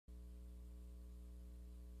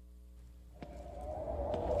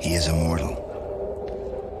He is immortal.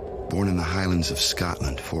 Born in the Highlands of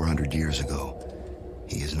Scotland 400 years ago,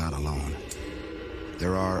 he is not alone.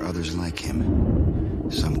 There are others like him,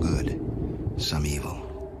 some good, some evil.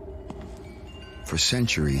 For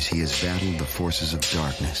centuries, he has battled the forces of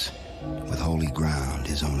darkness, with holy ground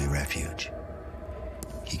his only refuge.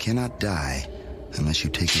 He cannot die unless you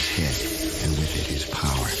take his head, and with it his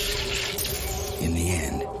power. In the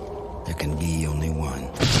end, there can be only one.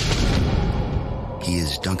 He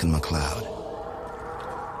is Duncan MacLeod,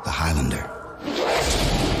 the Highlander.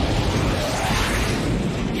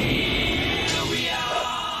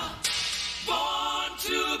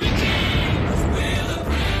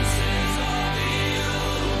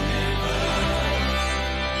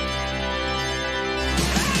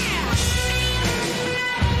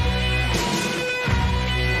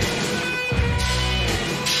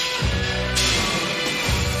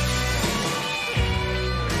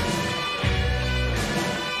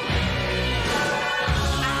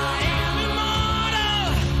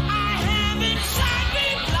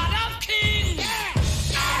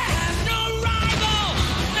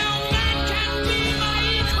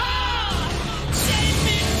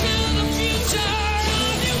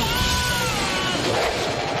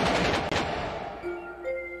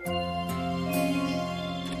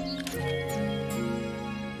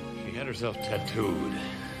 Tattooed.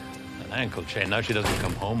 An ankle chain. Now she doesn't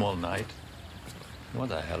come home all night. What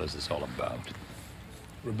the hell is this all about?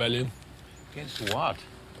 Rebellion. Against what?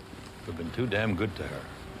 We've been too damn good to her.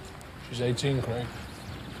 She's 18, Craig.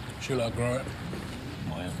 She'll outgrow it.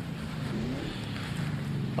 Well.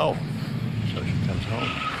 Oh, so she comes home.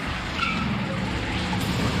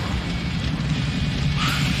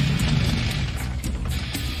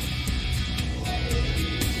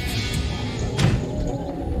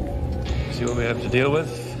 See what we have to deal with?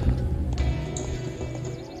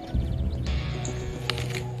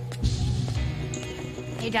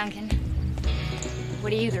 Hey, Duncan.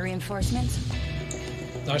 What are you, the reinforcements?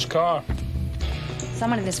 Nice car.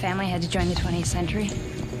 Someone in this family had to join the 20th century.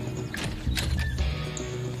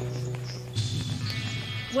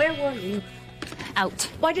 Where were you? Out.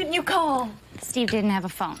 Why didn't you call? Steve didn't have a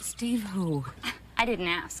phone. Steve who? I didn't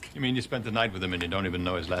ask. You mean you spent the night with him and you don't even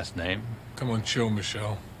know his last name? Come on, chill,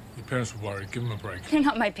 Michelle. Your parents were worried. Give them a break. They're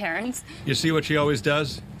not my parents. You see what she always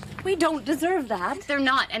does? We don't deserve that. They're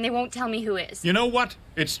not, and they won't tell me who is. You know what?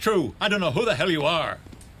 It's true. I don't know who the hell you are.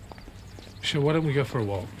 Sure, why don't we go for a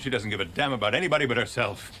walk? She doesn't give a damn about anybody but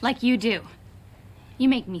herself. Like you do. You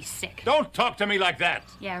make me sick. Don't talk to me like that.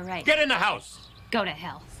 Yeah, right. Get in the house. Go to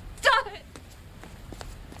hell. Stop it!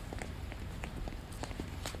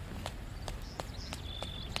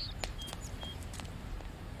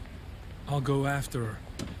 I'll go after her.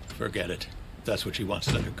 Forget it. If that's what she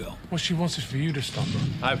wants, let her go. What she wants is for you to stop her.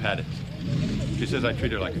 I've had it. She says I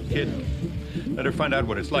treat her like a kid. Let her find out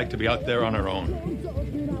what it's like to be out there on her own.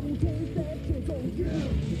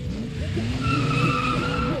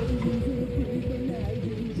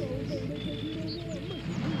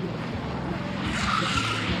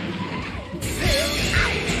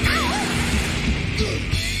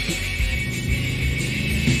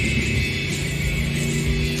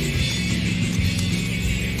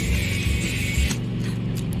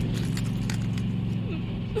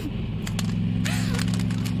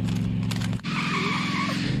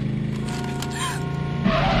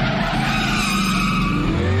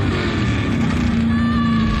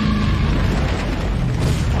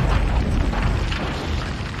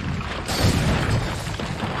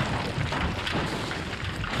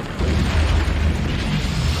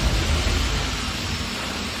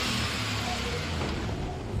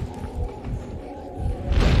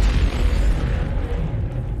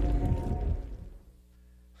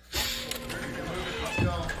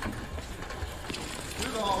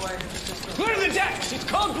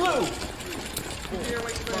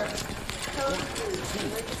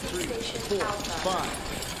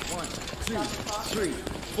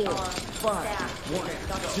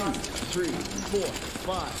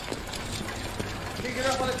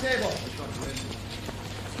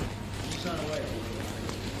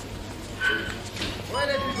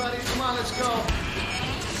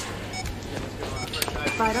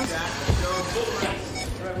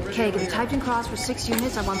 Okay, get a typed in cross for 6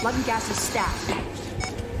 units. I want blood and gases stat.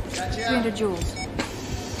 300 joules.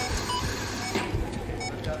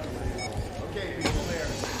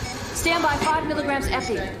 Stand by 5 milligrams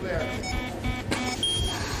epi.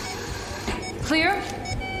 Clear?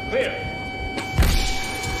 Clear.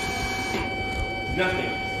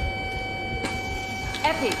 Nothing.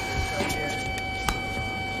 Epi.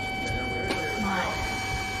 Come on.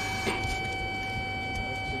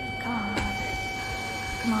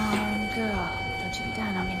 Come on.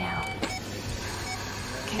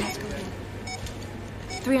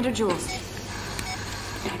 300 joules.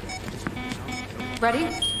 Ready?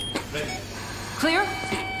 Ready. Clear?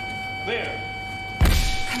 Clear.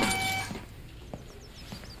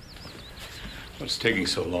 What's taking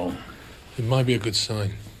so long? It might be a good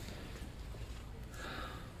sign.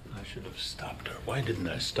 I should have stopped her. Why didn't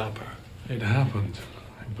I stop her? It happened.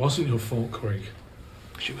 It wasn't your fault, Craig.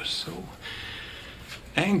 She was so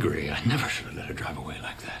angry. I never should have let her drive away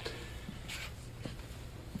like that.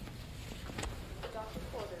 Dr.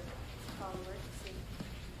 Porter, call emergency.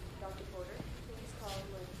 Dr. Porter, please call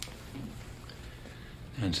emergency.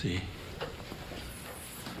 Nancy.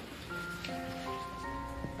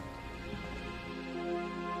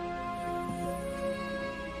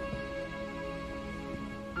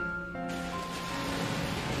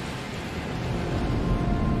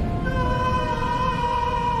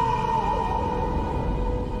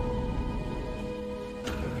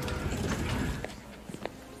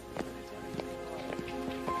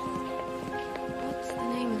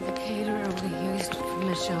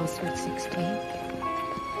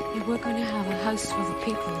 We're going to have a house full of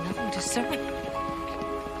people and nothing to serve. I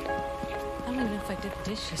don't even know if I did the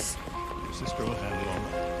dishes. Your sister will handle all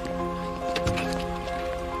that.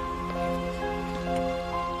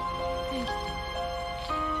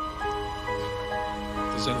 If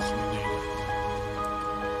there's anything you need.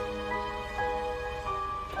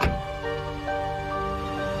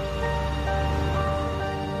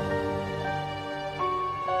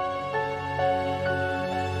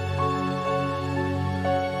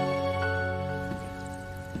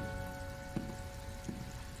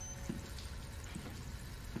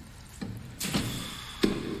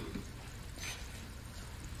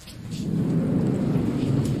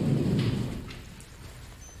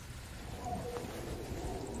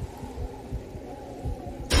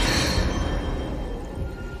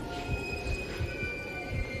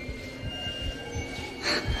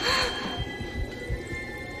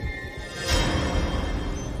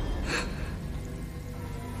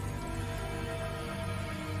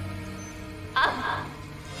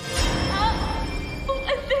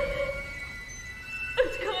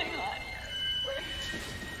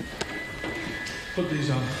 Put these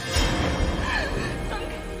on.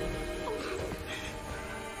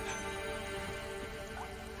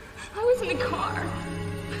 I was in the car.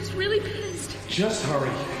 I was really pissed. Just hurry.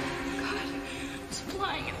 God, I was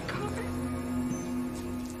flying in the car.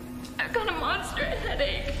 I've got a monster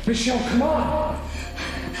headache. Michelle, come on!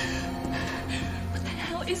 What the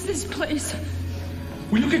hell is this place?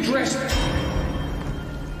 Will you get dressed?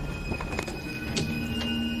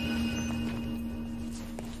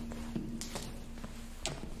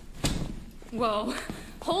 Whoa.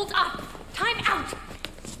 Hold up. Time out.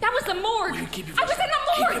 That was the morgue. Will you keep your I voice was in the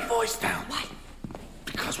morgue. Keep your voice down. Why?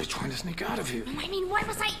 Because we're trying to sneak out of here. No, I mean, why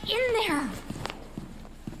was I in there?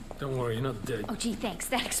 Don't worry, you're not dead. Oh, gee, thanks.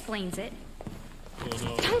 That explains it. Oh,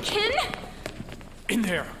 no. Duncan? In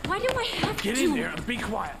there. Why do I have Get to? in there and be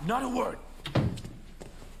quiet. Not a word.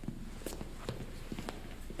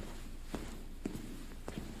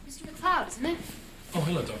 Mr. MacLeod, isn't it? Oh,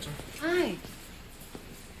 hello, Doctor. Hi.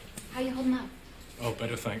 How you holding up? Oh,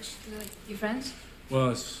 better, thanks. Really? You friends?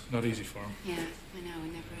 Well, it's not easy for him. Yeah, I know,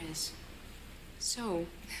 it never is. So,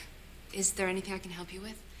 is there anything I can help you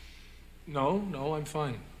with? No, I'm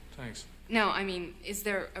fine. Thanks. No, I mean, is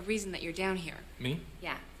there a reason that you're down here? Me?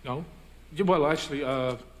 Yeah. No? Yeah, well, actually,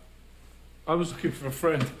 I was looking for a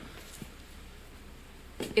friend.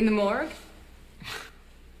 In the morgue?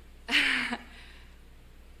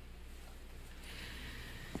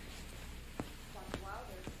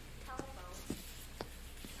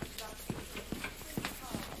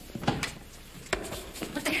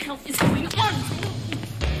 What the hell is going on?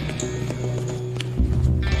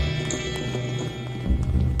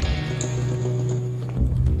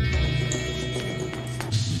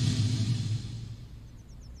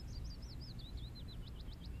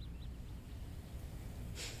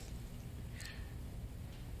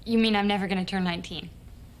 You mean I'm never gonna turn 19?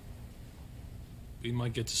 We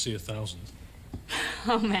might get to see 1,000.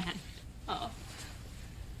 Oh, man. Oh.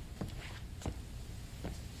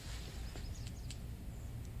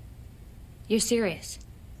 You're serious?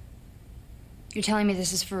 You're telling me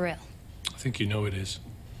this is for real? I think you know it is.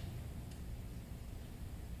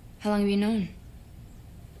 How long have you known?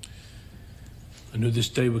 I knew this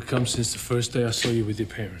day would come since the first day I saw you with your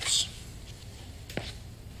parents.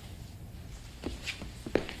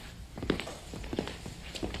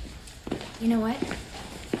 You know what?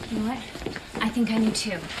 I think I knew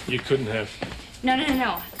too. You couldn't have. No.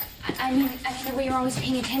 I mean the way you're always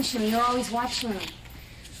paying attention to me. You're always watching me.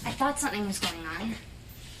 I thought something was going on.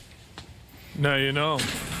 Now you know.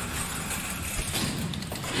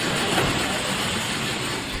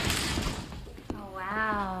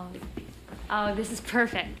 Oh, this is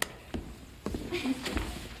perfect.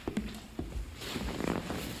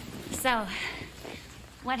 So,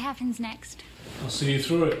 what happens next? I'll see you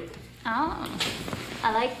through it. Oh,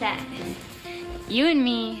 I like that. You and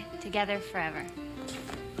me together forever.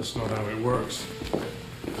 That's not how it works.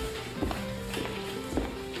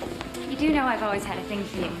 You do know I've always had a thing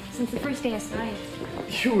for you, since the first day of science.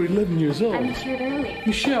 You were 11 years old. I matured early.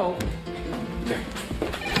 Michelle.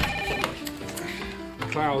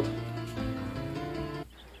 MacLeod.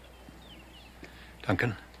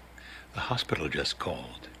 Duncan, the hospital just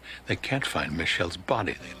called. They can't find Michelle's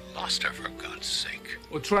body. They lost her, for God's sake.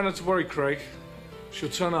 Well, try not to worry, Craig. She'll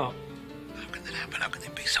turn up. How can that happen? How can they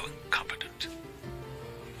be so incompetent?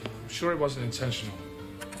 I'm sure it wasn't intentional.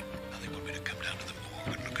 Now they want me to come down to the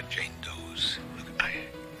morgue and look at Jane Doe's. Look, I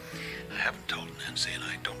haven't told Nancy, and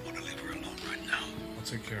I don't want to leave her alone right now. I'll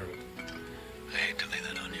take care of it. I hate to lay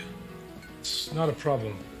that on you. It's not a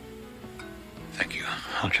problem. Thank you.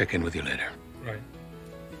 I'll check in with you later. Right.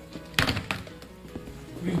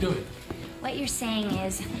 What are you doing? What you're saying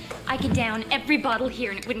is, I could down every bottle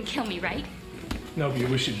here and it wouldn't kill me, right? No, but you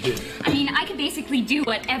wish it did. I mean, I could basically do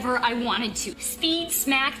whatever I wanted to. Speed,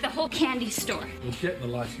 smack, the whole candy store. You'll get the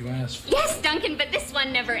life you asked for. Yes, Duncan, but this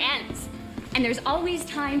one never ends. And there's always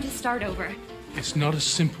time to start over. It's not as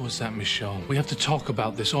simple as that, Michelle. We have to talk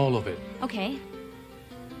about this, all of it. Okay.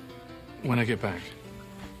 When I get back.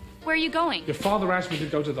 Where are you going? Your father asked me to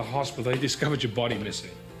go to the hospital. They discovered your body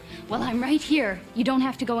missing. Well, I'm right here. You don't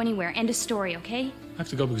have to go anywhere. End of story, okay? I have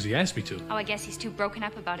to go because he asked me to. Oh, I guess he's too broken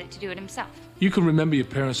up about it to do it himself. You can remember your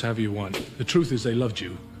parents however you want. The truth is they loved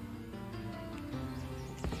you.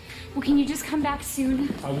 Well, can you just come back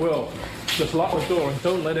soon? I will. Just lock the door and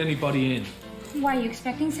don't let anybody in. Why, are you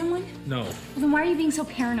expecting someone? No. Well, then why are you being so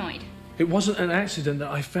paranoid? It wasn't an accident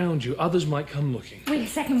that I found you. Others might come looking. Wait a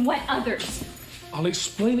second, what others? I'll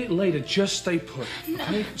explain it later. Just stay put. No.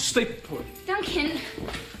 Okay? Stay put. Duncan!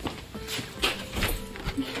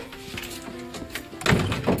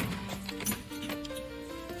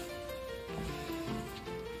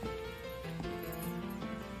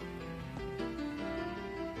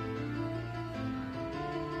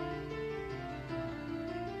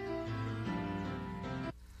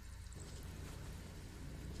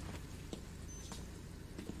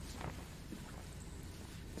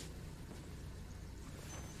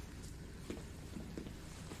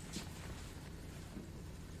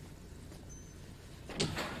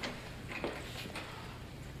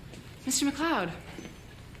 Mr. MacLeod,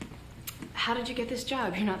 how did you get this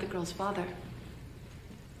job? You're not the girl's father.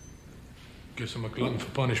 Guess I'm a glutton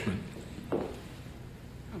for punishment. Well,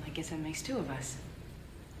 I guess that makes two of us.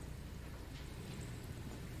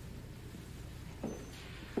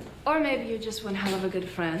 Or maybe you're just one hell of a good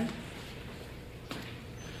friend.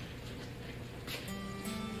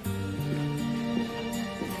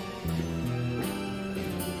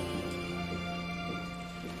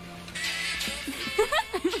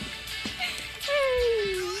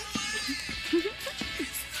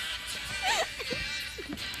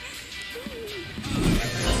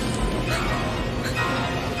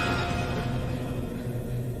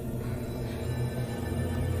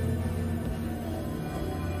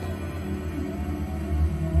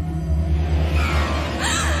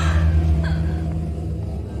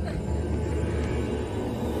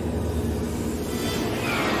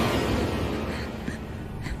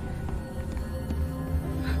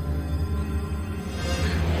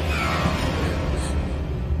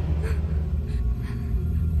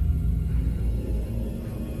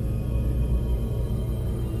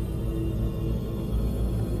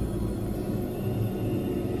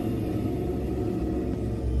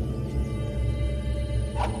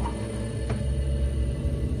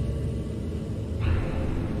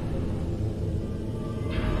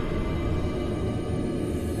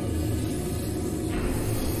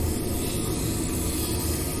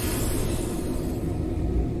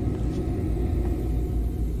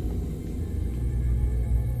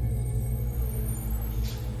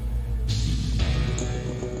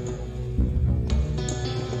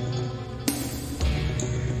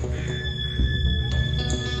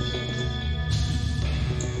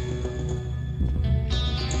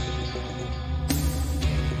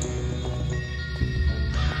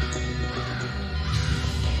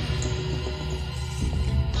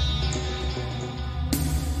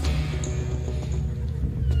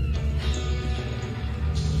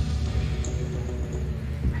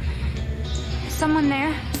 Someone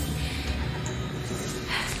there?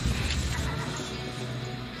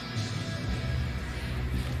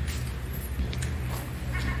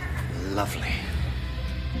 Lovely.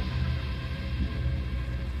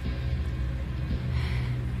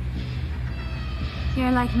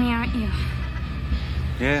 You're like me, aren't you?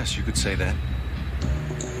 Yes, you could say that.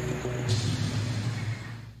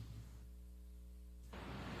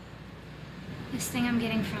 This thing I'm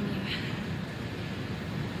getting from you.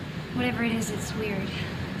 Whatever it is, it's weird.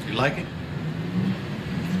 You like it?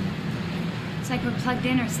 It's like we're plugged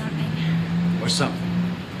in or something. Or something.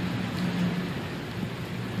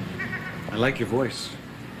 I like your voice.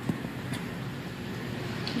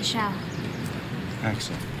 Michelle.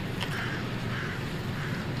 Axel.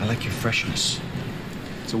 I like your freshness.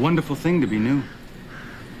 It's a wonderful thing to be new.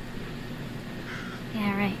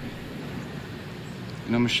 Yeah, right.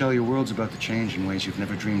 You know, Michelle, your world's about to change in ways you've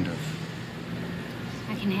never dreamed of.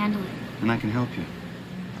 I can handle it. And I can help you.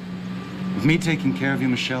 With me taking care of you,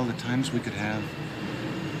 Michelle, the times we could have.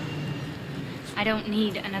 I don't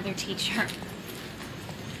need another teacher.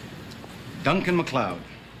 Duncan MacLeod.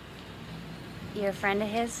 You a friend of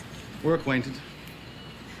his? We're acquainted.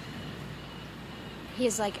 He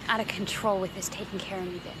is like out of control with his taking care of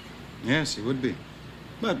me bit. Yes, he would be.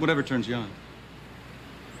 But whatever turns you on.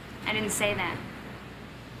 I didn't say that.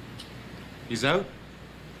 He's out?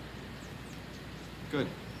 Good.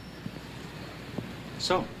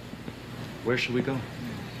 So, where should we go?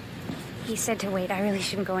 He said to wait. I really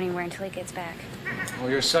shouldn't go anywhere until he gets back. Oh,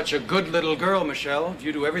 you're such a good little girl, Michelle. Do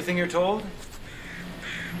you do everything you're told?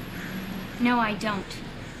 No, I don't.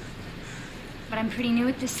 But I'm pretty new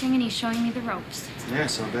at this thing, and he's showing me the ropes.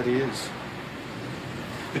 Yes, I'll bet he is.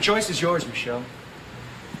 The choice is yours, Michelle.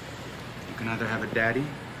 You can either have a daddy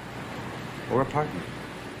or a partner.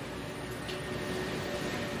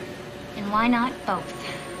 And why not both?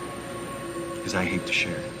 Because I hate to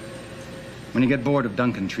share. When you get bored of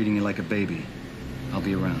Duncan treating you like a baby, I'll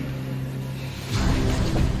be around.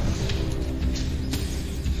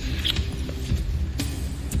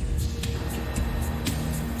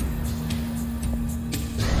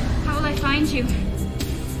 How will I find you?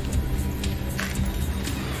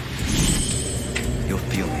 You'll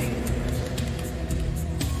feel me.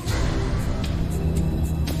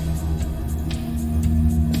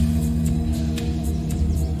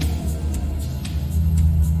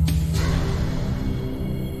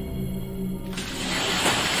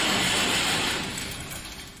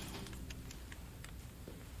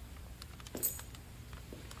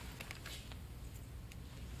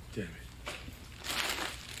 Damn it.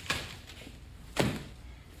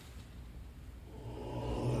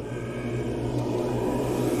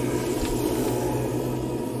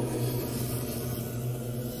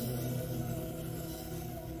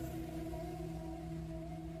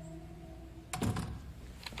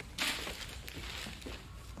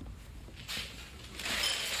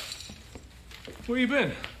 Where you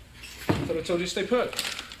been? I thought I told you to stay put.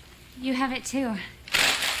 You have it too.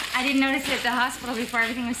 I didn't notice it at the hospital before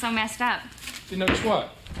everything was so messed up. Didn't notice what?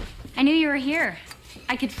 I knew you were here.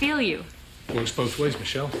 I could feel you. Works both ways,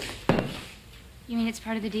 Michelle. You mean it's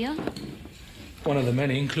part of the deal? One of the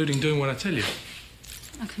many, including doing what I tell you.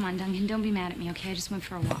 Oh, come on, Duncan. Don't be mad at me, okay? I just went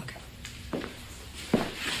for a walk.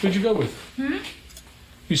 Who'd you go with? Hmm?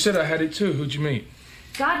 You said I had it too. Who'd you meet?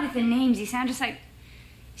 God with the names. You sound just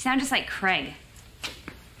like Craig.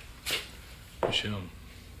 Michelle.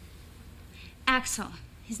 Axel.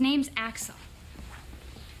 His name's Axel.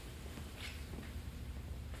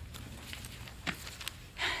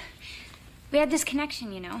 We had this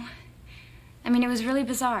connection, you know. I mean, it was really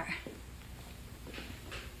bizarre.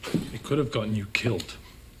 It could have gotten you killed.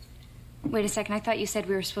 Wait a second. I thought you said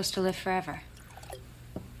we were supposed to live forever.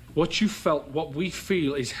 What you felt, what we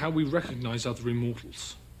feel, is how we recognize other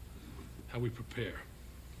immortals. How we prepare.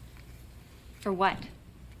 For what?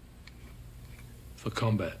 For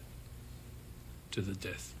combat. To the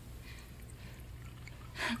death.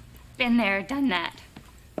 Been there, done that.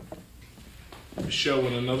 Michelle,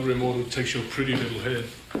 when another immortal takes your pretty little head,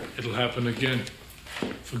 it'll happen again.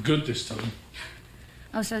 For good this time.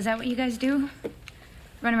 Oh, so is that what you guys do?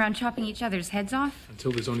 Run around chopping each other's heads off?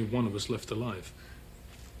 Until there's only one of us left alive.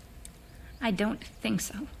 I don't think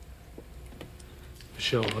so.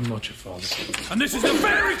 Michelle, I'm not your father. And this is a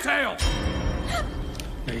fairy tale!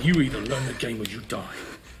 Now you either learn the game or you die.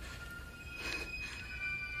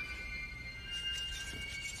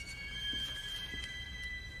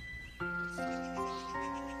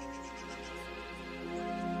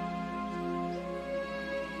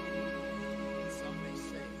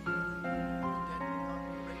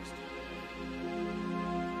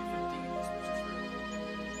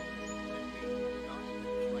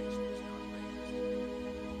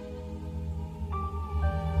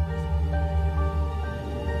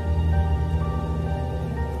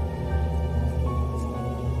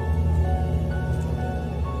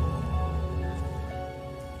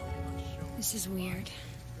 This is weird.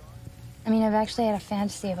 I mean, I've actually had a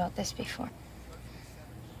fantasy about this before.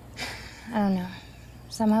 I don't know.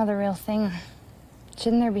 Somehow the real thing.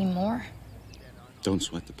 Shouldn't there be more? Don't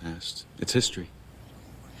sweat the past. It's history.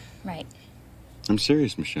 Right. I'm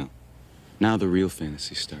serious, Michelle. Now the real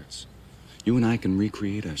fantasy starts. You and I can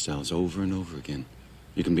recreate ourselves over and over again.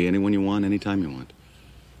 You can be anyone you want, anytime you want.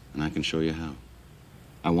 And I can show you how.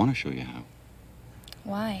 I want to show you how.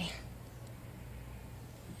 Why?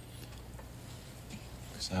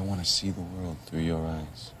 Because I want to see the world through your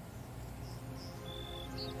eyes.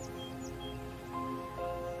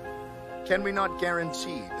 Can we not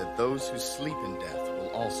guarantee that those who sleep in death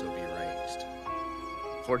will also be raised?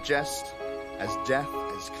 For just as death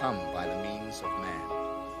has come by the means of man,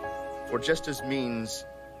 for just as means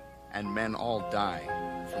and men all die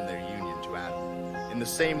from their union to Adam, in the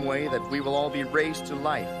same way that we will all be raised to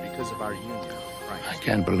life because of our union with Christ. I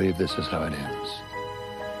can't believe this is how it ends.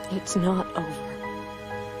 It's not over.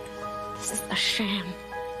 This is a sham.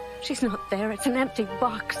 She's not there. It's an empty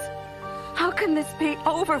box. How can this be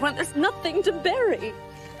over when there's nothing to bury?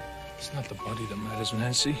 It's not the body that matters,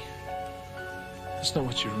 Nancy. That's not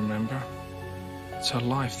what you remember. It's her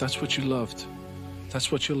life. That's what you loved.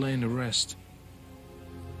 That's what you're laying to rest.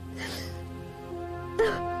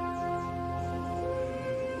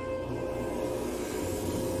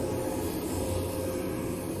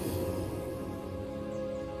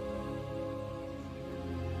 I'd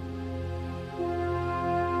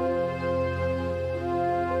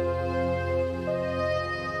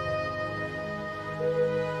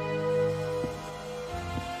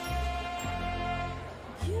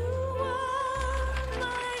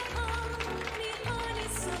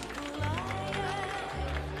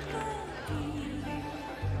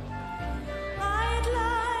like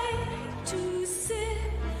to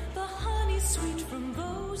sip the honey sweet from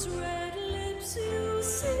those red lips you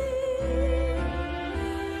see.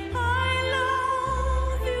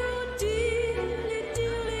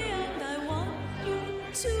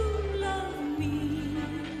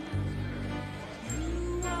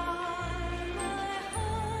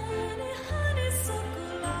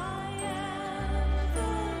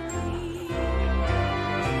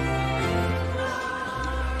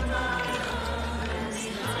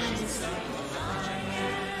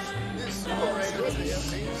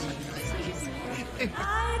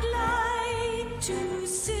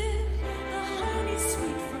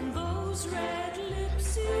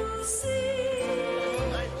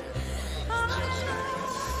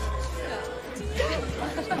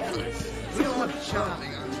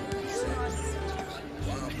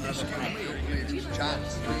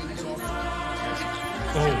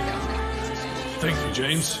 Oh, thank you,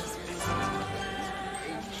 James.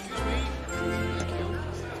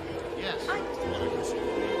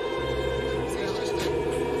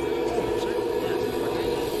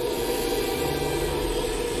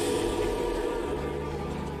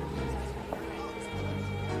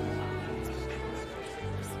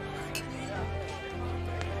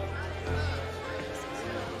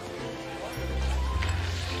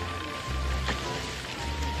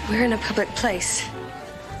 We're in a public place.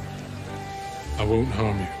 I won't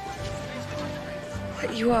harm you.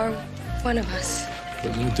 But you are one of us.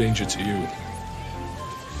 But no danger to you.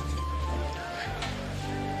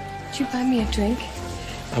 Would you buy me a drink?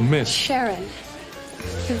 A miss. Sharon,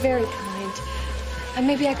 you're very kind. And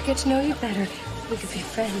maybe I could get to know you better. We could be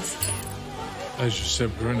friends. As you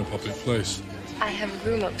said, we're in a public place. I have a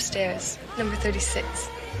room upstairs, number 36.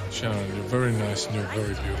 Sharon, you're very nice and you're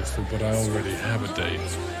very beautiful, but I already have a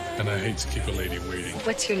date. And I hate to keep a lady waiting.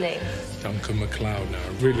 What's your name? Duncan MacLeod now.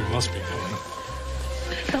 It really must be going.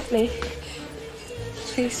 Help me.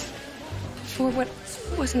 Please. For what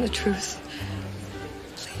wasn't the truth.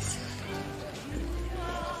 Please.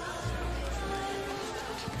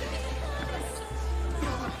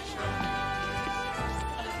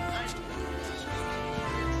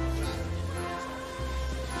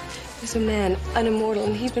 There's a man, an immortal,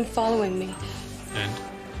 and he's been following me. And?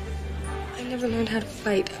 I never learned how to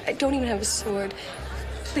fight. I don't even have a sword.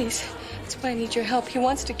 Please, that's why I need your help. He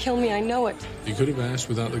wants to kill me, I know it. You could have asked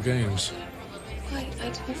without the games. I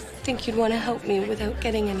didn't think you'd want to help me without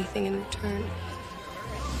getting anything in return.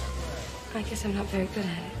 I guess I'm not very good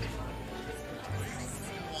at it.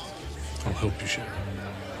 I'll help you, Sharon.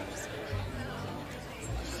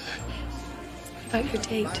 About your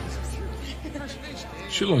date.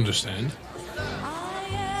 She'll understand.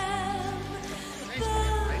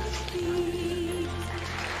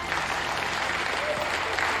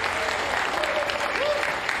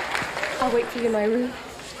 I'll wait for you in my room.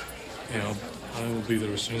 Yeah, I will be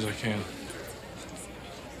there as soon as I can.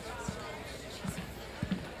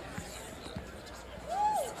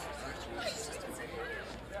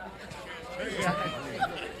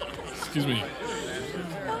 Excuse me.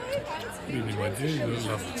 Good evening, my dear. You look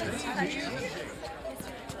lovely today.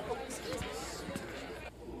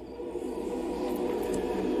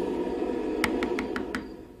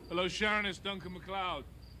 Hello, Sharon. It's Duncan MacLeod.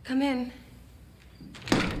 Come in.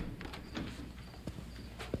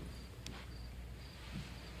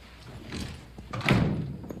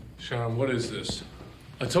 Sharon, what is this?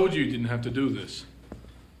 I told you didn't have to do this.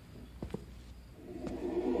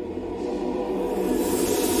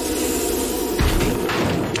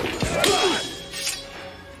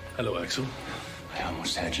 Hello, Axel. I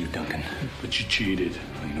almost had you, Duncan. But you cheated.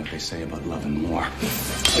 Well, you know what they say about loving more.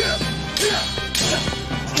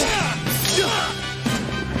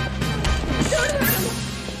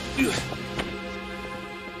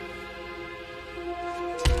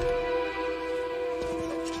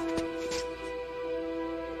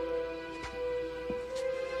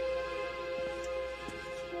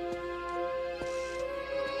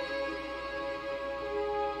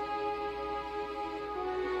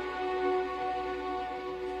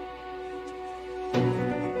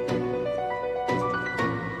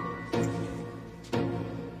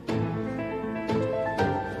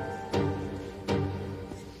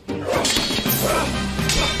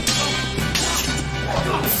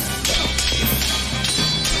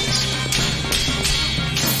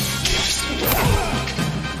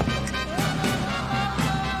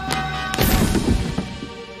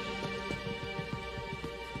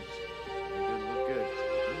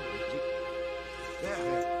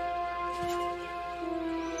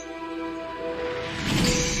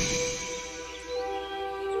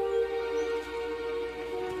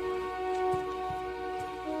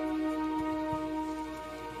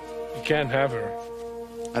 You can't have her.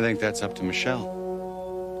 I think that's up to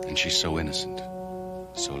Michelle. And she's so innocent.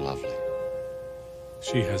 So lovely.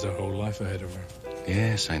 She has her whole life ahead of her.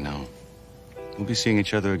 Yes, I know. We'll be seeing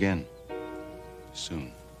each other again.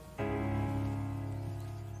 Soon.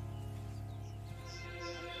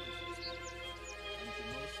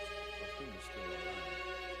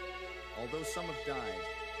 Although some have died,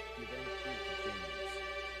 he then appeared to James,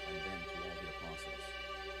 and then to all the apostles.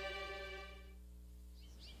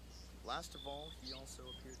 Last of all, he also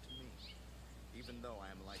appeared to me, even though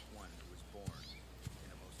I am like one who was born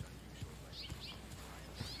in a most unusual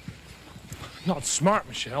way. Not smart,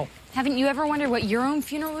 Michelle. Haven't you ever wondered what your own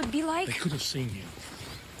funeral would be like? They could have seen you.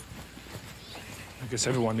 I guess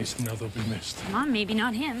everyone needs to know they'll be missed. Mom, maybe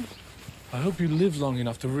not him. I hope you live long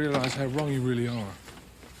enough to realize how wrong you really are.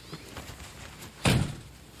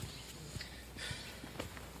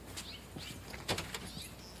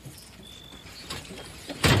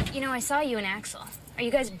 You know, I saw you and Axel. Are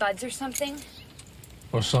you guys buds or something?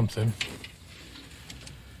 Or something.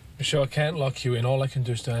 Michelle, I can't lock you in. All I can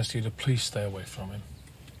do is to ask you to please stay away from him.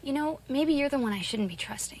 You know, maybe you're the one I shouldn't be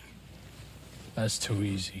trusting. That's too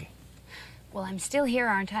easy. Well, I'm still here,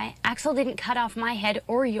 aren't I? Axel didn't cut off my head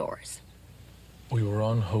or yours. We were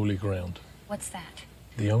on holy ground. What's that?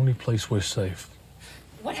 The only place we're safe.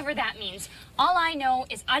 Whatever that means. All I know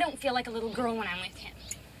is I don't feel like a little girl when I'm with him.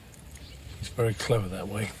 He's very clever that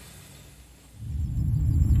way.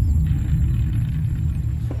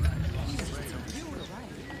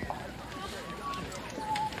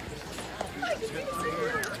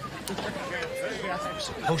 You're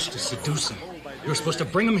supposed to seduce him. You're supposed to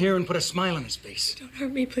bring him here and put a smile on his face. Don't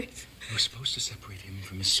hurt me, please. You're supposed to separate him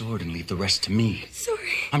from his sword and leave the rest to me. Sorry.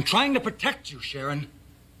 I'm trying to protect you, Sharon.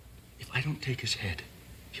 If I don't take his head,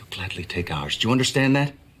 he'll gladly take ours. Do you understand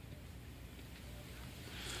that?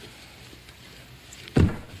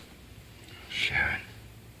 Sharon.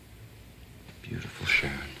 Beautiful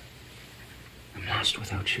Sharon. I'm lost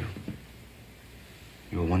without you.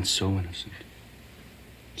 You were once so innocent.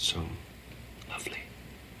 So lovely.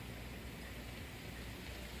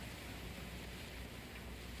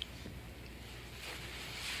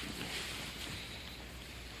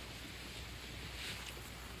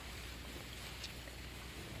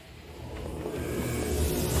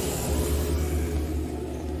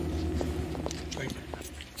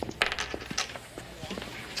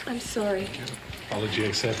 I'm sorry. Apology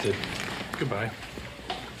accepted. Goodbye.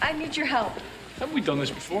 I need your help. Haven't we done this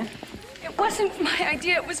before? It wasn't my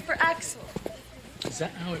idea, it was for Axel. Is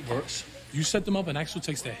that how it works? You set them up and Axel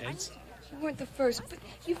takes their heads? You weren't the first, but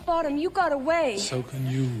you fought him. You got away. So can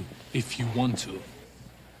you, if you want to.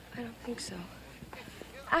 I don't think so.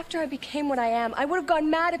 After I became what I am, I would have gone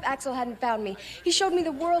mad if Axel hadn't found me. He showed me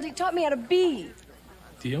the world. He taught me how to be.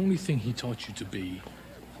 The only thing he taught you to be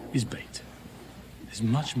is bait. There's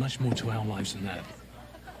much, much more to our lives than that.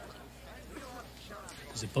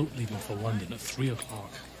 There's a boat leaving for London at 3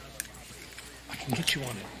 o'clock. I can get you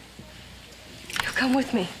on it. You'll come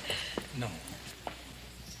with me. No.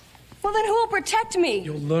 Well, then who will protect me?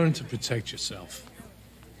 You'll learn to protect yourself.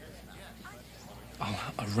 I'll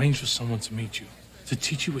arrange for someone to meet you, to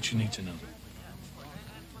teach you what you need to know.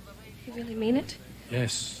 You really mean it?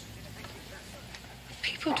 Yes.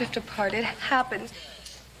 People drift apart. It happens.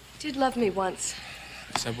 He did love me once.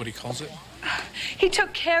 Is that what he calls it? He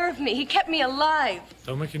took care of me. He kept me alive.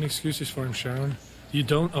 Don't make any excuses for him, Sharon. You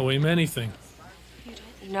don't owe him anything. You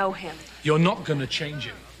don't know him. You're not gonna change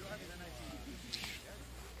him.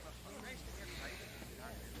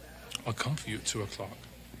 I'll come for you at 2 o'clock.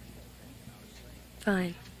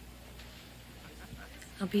 Fine.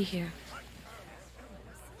 I'll be here.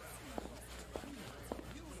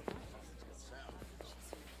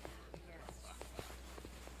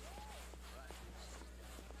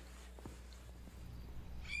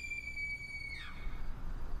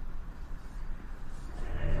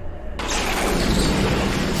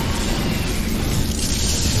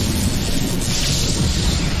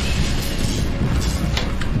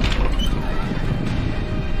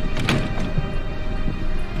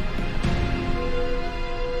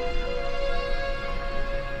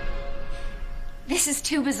 This is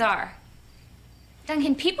too bizarre.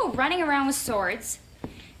 Duncan, people running around with swords,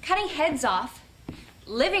 cutting heads off,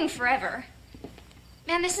 living forever.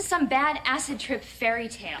 Man, this is some bad acid trip fairy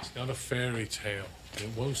tale. It's not a fairy tale. It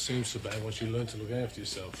won't seem so bad once you learn to look after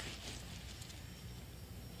yourself.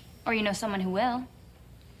 Or you know someone who will.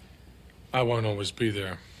 I won't always be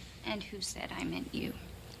there. And who said I meant you?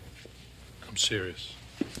 I'm serious.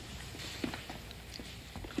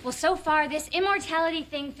 Well, so far, this immortality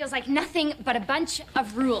thing feels like nothing but a bunch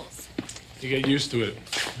of rules. You get used to it.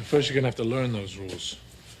 At first, you're gonna have to learn those rules.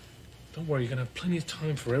 Don't worry, you're gonna have plenty of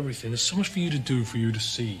time for everything. There's so much for you to do, for you to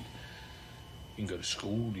see. You can go to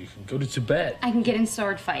school, you can go to Tibet. I can get in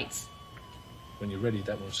sword fights. When you're ready,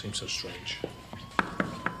 that won't seem so strange.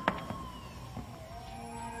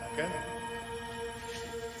 Okay.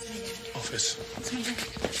 Office.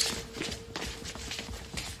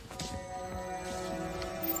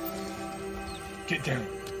 Get down.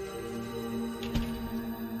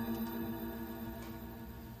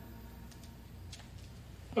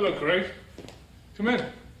 Hello, Craig. Come in.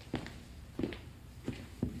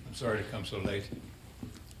 I'm sorry to come so late.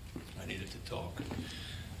 I needed to talk.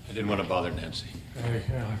 I didn't want to bother Nancy.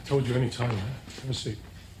 Yeah, I told you any time. Have a seat.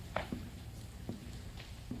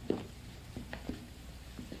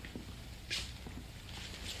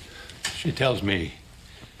 She tells me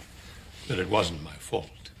that it wasn't my fault.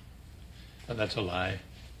 And that's a lie.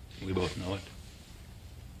 We both know it.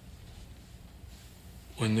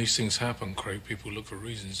 When these things happen, Craig, people look for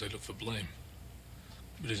reasons, they look for blame.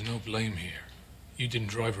 But there's no blame here. You didn't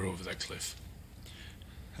drive her over that cliff.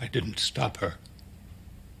 I didn't stop her.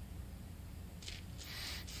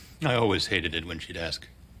 I always hated it when she'd ask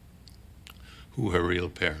who her real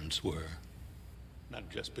parents were. Not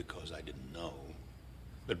just because I didn't know,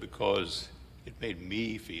 but because it made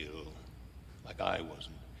me feel like I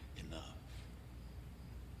wasn't enough.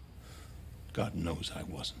 God knows I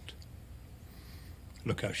wasn't.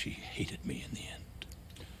 Look how she hated me in the end.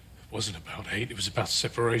 It wasn't about hate, it was about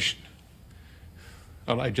separation.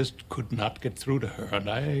 Well, I just could not get through to her, and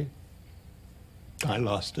I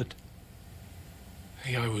lost it.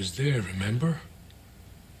 Hey, I was there, remember?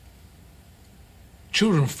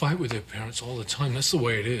 Children fight with their parents all the time. That's the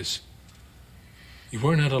way it is. You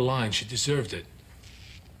weren't out of line. She deserved it.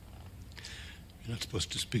 You're not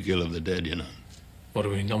supposed to speak ill of the dead, you know. What, are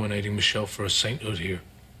we nominating Michelle for a sainthood here?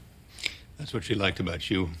 That's what she liked about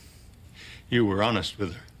you. You were honest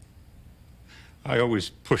with her. I always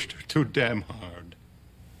pushed her too damn hard.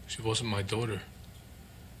 She wasn't my daughter.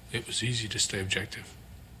 It was easy to stay objective.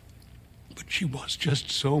 But she was just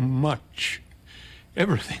so much.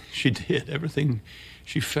 Everything she did, everything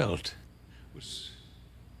she felt was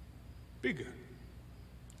bigger.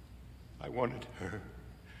 I wanted her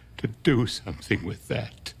to do something with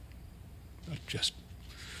that, not just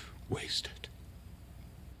waste it.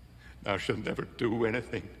 Now she'll never do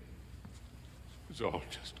anything. It was all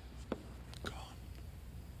just gone.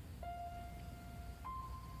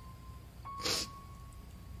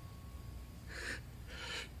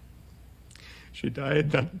 She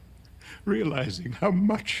died not realizing how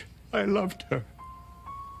much I loved her.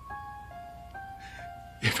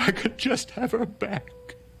 If I could just have her back,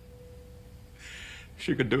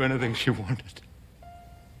 she could do anything she wanted.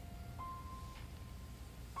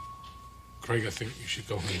 Craig, I think you should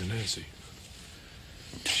go home to Nancy.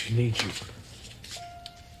 She needs you.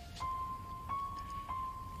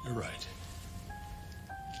 You're right.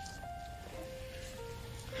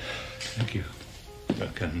 Thank you,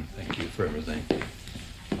 Duncan. Thank you for everything.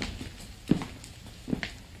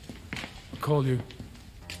 call you.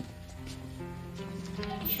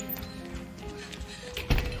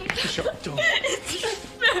 Shut up, don't.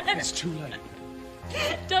 It's too late.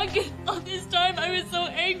 Duncan, all this time I was so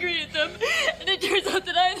angry at them, and it turns out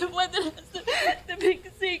that I'm the one that has the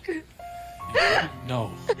big secret.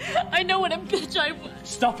 No. I know what a bitch I was.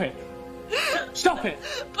 Stop it. Stop it.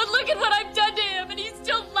 But look at what I've done to him, and he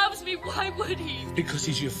still loves me. Why would he? Because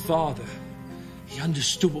he's your father. He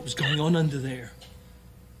understood what was going on under there.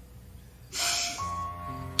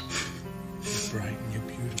 You're bright and you're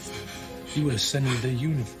beautiful. You were the center of the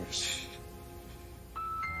universe.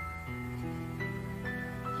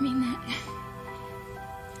 I mean that.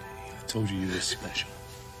 I told you were special.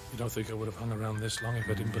 You don't think I would have hung around this long if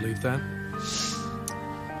I didn't believe that?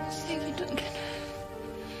 Save me, Duncan.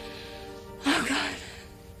 Oh, God.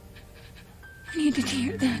 I needed to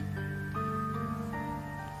hear that.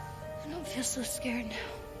 I don't feel so scared now.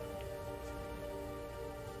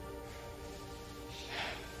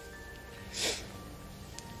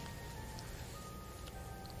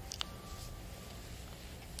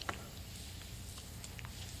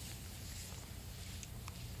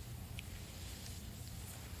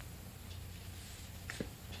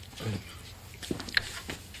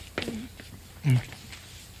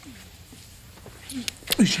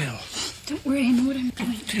 Michelle. Don't worry, I know what I'm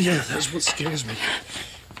doing. Yeah, that's what scares me.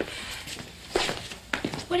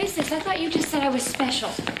 What is this? I thought you just said I was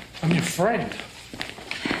special. I'm your friend.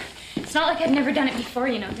 It's not like I've never done it before,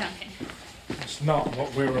 you know, Duncan. It's not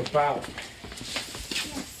what we're about.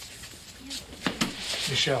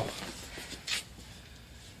 Michelle.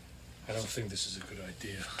 I don't think this is a good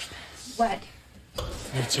idea. What?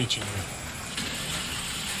 I'm teaching you.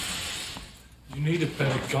 You need a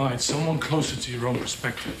better guide, someone closer to your own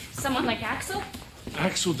perspective. Someone like Axel?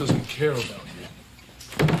 Axel doesn't care about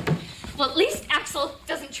you. Well, at least Axel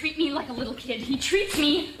doesn't treat me like a little kid. He treats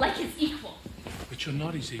me like his equal. But you're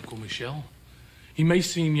not his equal, Michelle. He may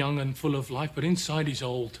seem young and full of life, but inside he's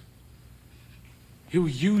old. He'll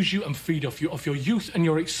use you and feed off your youth and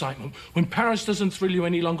your excitement. When Paris doesn't thrill you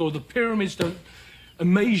any longer, or the pyramids don't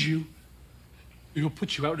amaze you, he'll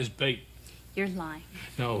put you out as bait. You're lying.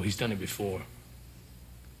 No, he's done it before.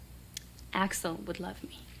 Axel would love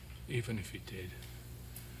me. Even if he did.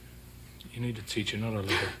 You need a teacher, not a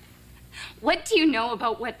lover. What do you know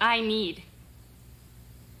about what I need?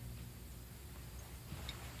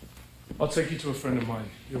 I'll take you to a friend of mine.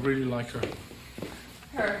 You'll really like her.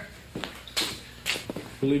 Her?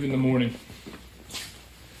 We'll leave in the morning.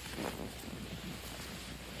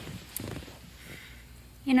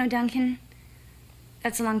 You know, Duncan,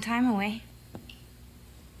 that's a long time away.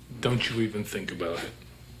 Don't you even think about it.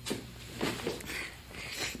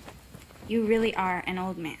 You really are an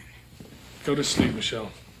old man. Go to sleep,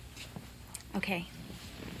 Michelle. Okay.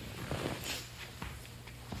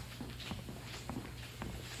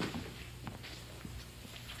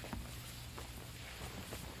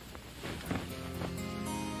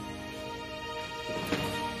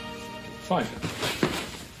 Fine.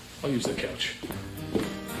 I'll use the couch.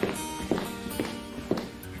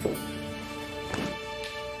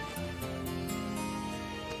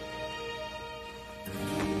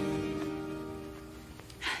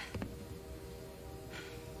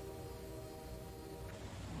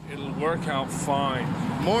 It'll work out fine.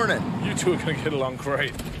 Morning. You two are gonna get along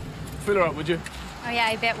great. Fill her up, would you? Oh, yeah,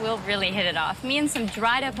 I bet we'll really hit it off. Me and some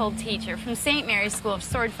dried-up old teacher from St. Mary's School of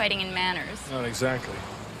Sword Fighting and Manners. Not exactly.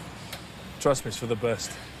 Trust me, it's for the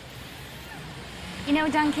best. You know,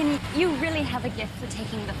 Duncan, you really have a gift for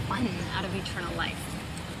taking the fun out of eternal life.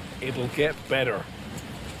 It'll get better.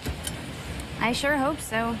 I sure hope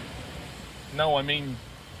so. No, I mean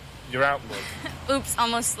your outlook. Oops,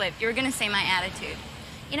 almost slipped. You were gonna say my attitude.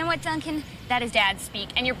 You know what, Duncan? That is Dad speak,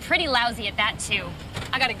 and you're pretty lousy at that, too.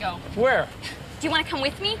 I gotta go. Where? Do you want to come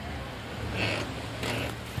with me?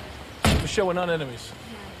 Michelle, we're not enemies.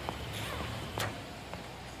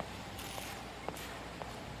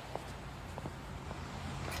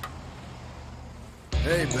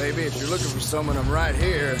 Hey, baby, if you're looking for someone, I'm right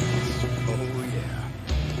here. Oh, yeah.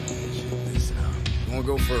 Check this out. You wanna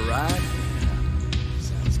go for a ride?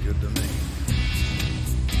 Sounds good to me.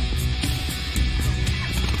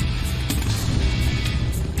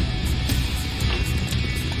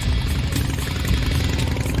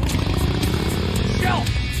 Michelle!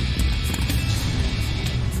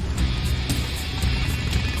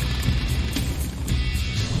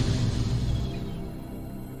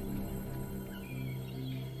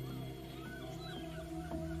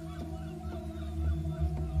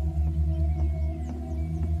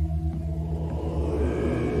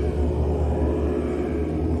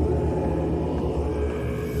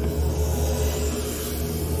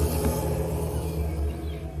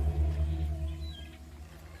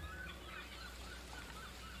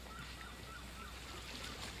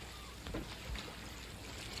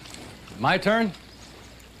 My turn?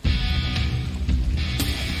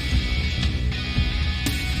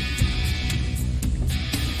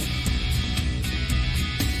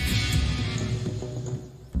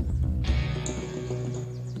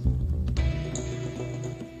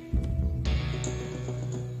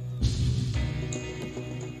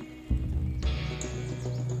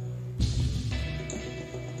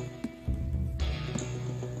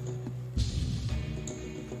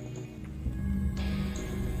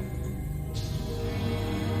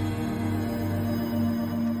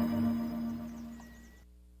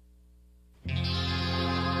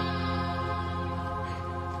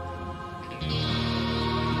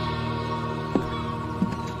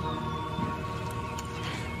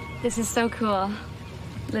 This is so cool.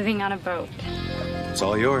 Living on a boat. It's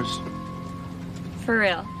all yours. For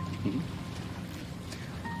real. Have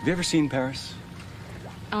you ever seen Paris?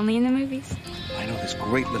 Only in the movies. I know this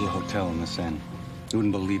great little hotel in the Seine. You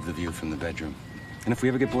wouldn't believe the view from the bedroom. And if we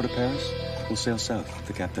ever get bored of Paris, we'll sail south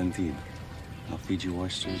to Cap d'Antibes. I'll feed you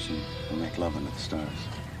oysters and we'll make love under the stars.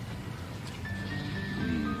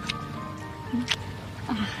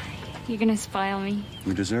 Oh, you're gonna spoil me.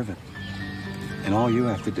 You deserve it. And all you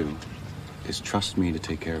have to do is trust me to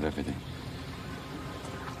take care of everything.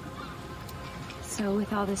 So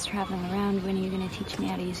with all this traveling around, when are you gonna teach me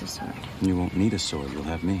how to use a sword? You won't need a sword. You'll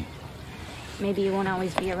have me. Maybe you won't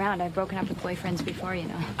always be around. I've broken up with boyfriends before, you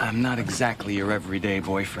know. I'm not exactly your everyday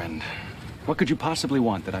boyfriend. What could you possibly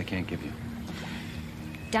want that I can't give you?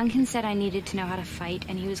 Duncan said I needed to know how to fight,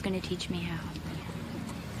 and he was gonna teach me how.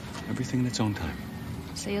 Everything in its own time.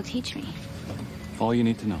 So you'll teach me. All you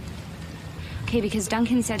need to know. Okay, because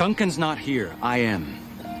Duncan said... Duncan's not here. I am.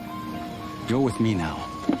 You're with me now.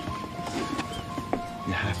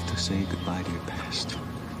 You have to say goodbye to your past.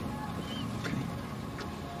 Okay?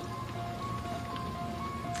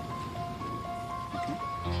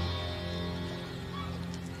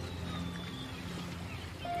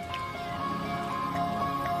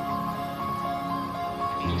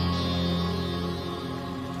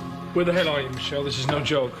 Where the hell are you, Michelle? This is no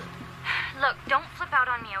joke. Look, don't flip out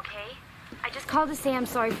on me, okay? I just called to say I'm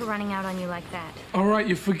sorry for running out on you like that. All right,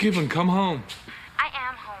 you're forgiven. Come home. I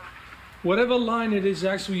am home. Whatever line it is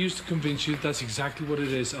actually used to convince you, that's exactly what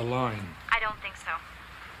it is, a line. I don't think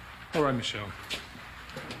so. All right, Michelle.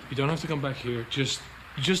 You don't have to come back here. Just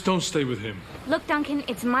don't stay with him. Look, Duncan,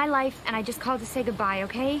 it's my life, and I just called to say goodbye,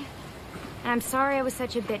 okay? And I'm sorry I was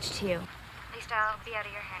such a bitch to you. At least I'll be out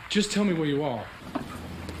of your hair. Just tell me where you are.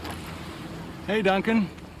 Hey, Duncan.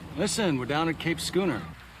 Listen, we're down at Cape Schooner.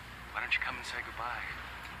 Why don't you come and say goodbye?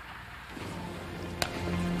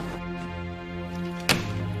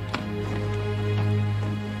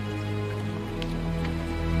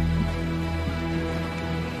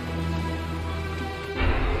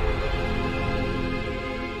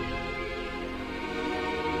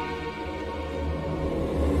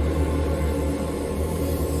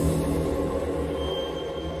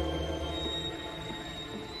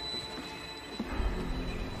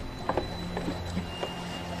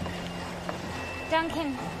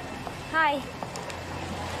 Duncan, hi.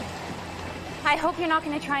 I hope you're not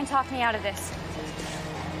going to try and talk me out of this.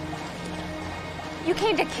 You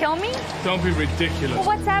came to kill me? Don't be ridiculous. Well,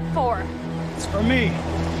 what's that for? It's for me.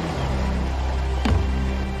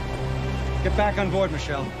 Get back on board,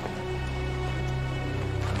 Michelle.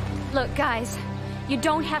 Look, guys, you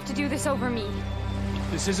don't have to do this over me.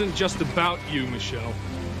 This isn't just about you, Michelle.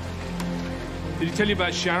 Did he tell you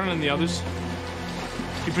about Sharon and the others?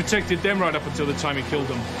 He protected them right up until the time he killed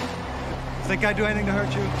them. Think I'd do anything to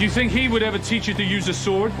hurt you? Do you think he would ever teach you to use a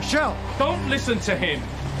sword? Michelle! Don't listen to him.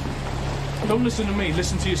 Don't listen to me.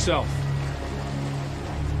 Listen to yourself.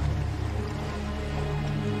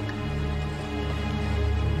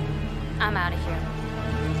 I'm out of here.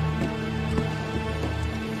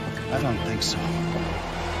 I don't think so.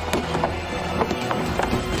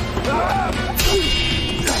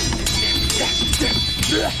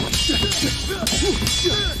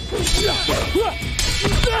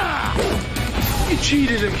 You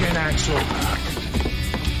cheated again, Axel.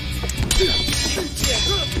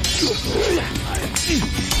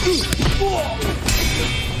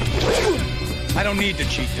 I don't need to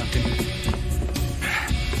cheat, Duncan.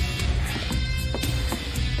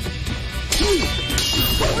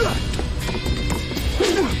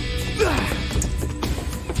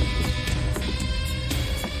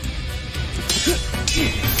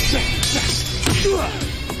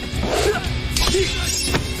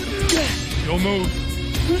 Don't move.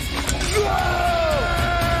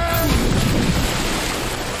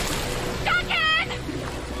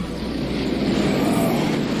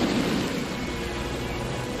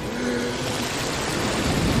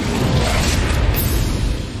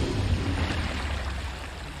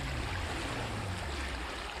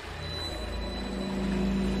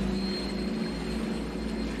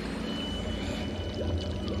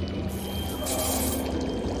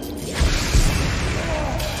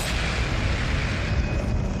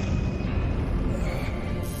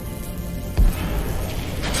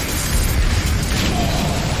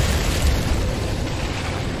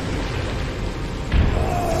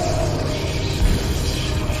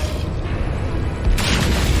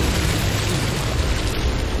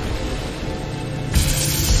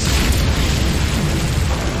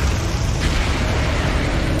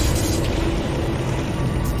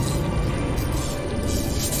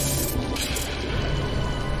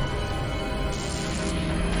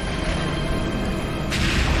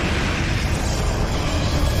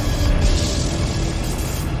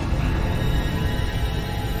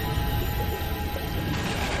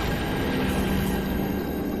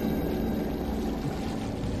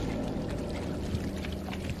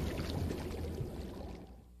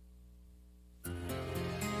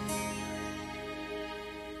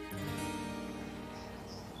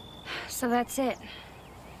 So that's it.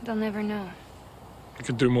 They'll never know. It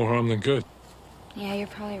could do more harm than good. Yeah, you're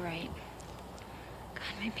probably right.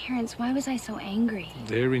 God, my parents, why was I so angry?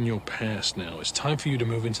 They're in your past now. It's time for you to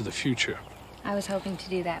move into the future. I was hoping to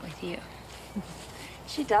do that with you.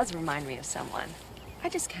 She does remind me of someone. I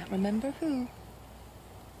just can't remember who.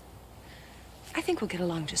 I think we'll get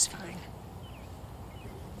along just fine.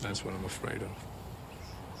 That's what I'm afraid of.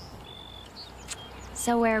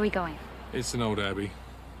 So where are we going? It's an old abbey.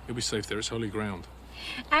 You'll be safe there. It's holy ground.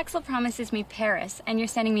 Axel promises me Paris, and you're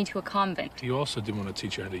sending me to a convent. He also did want to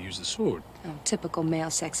teach you how to use the sword. Oh, typical male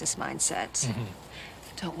sexist mindset.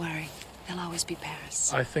 Don't worry. There'll always be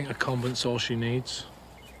Paris. I think a convent's all she needs.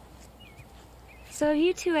 So have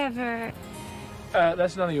you two ever...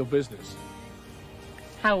 That's none of your business.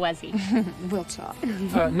 How was he? We'll talk.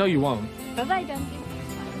 No, you won't. Bye-bye, Duncan.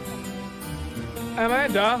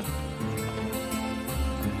 Amanda!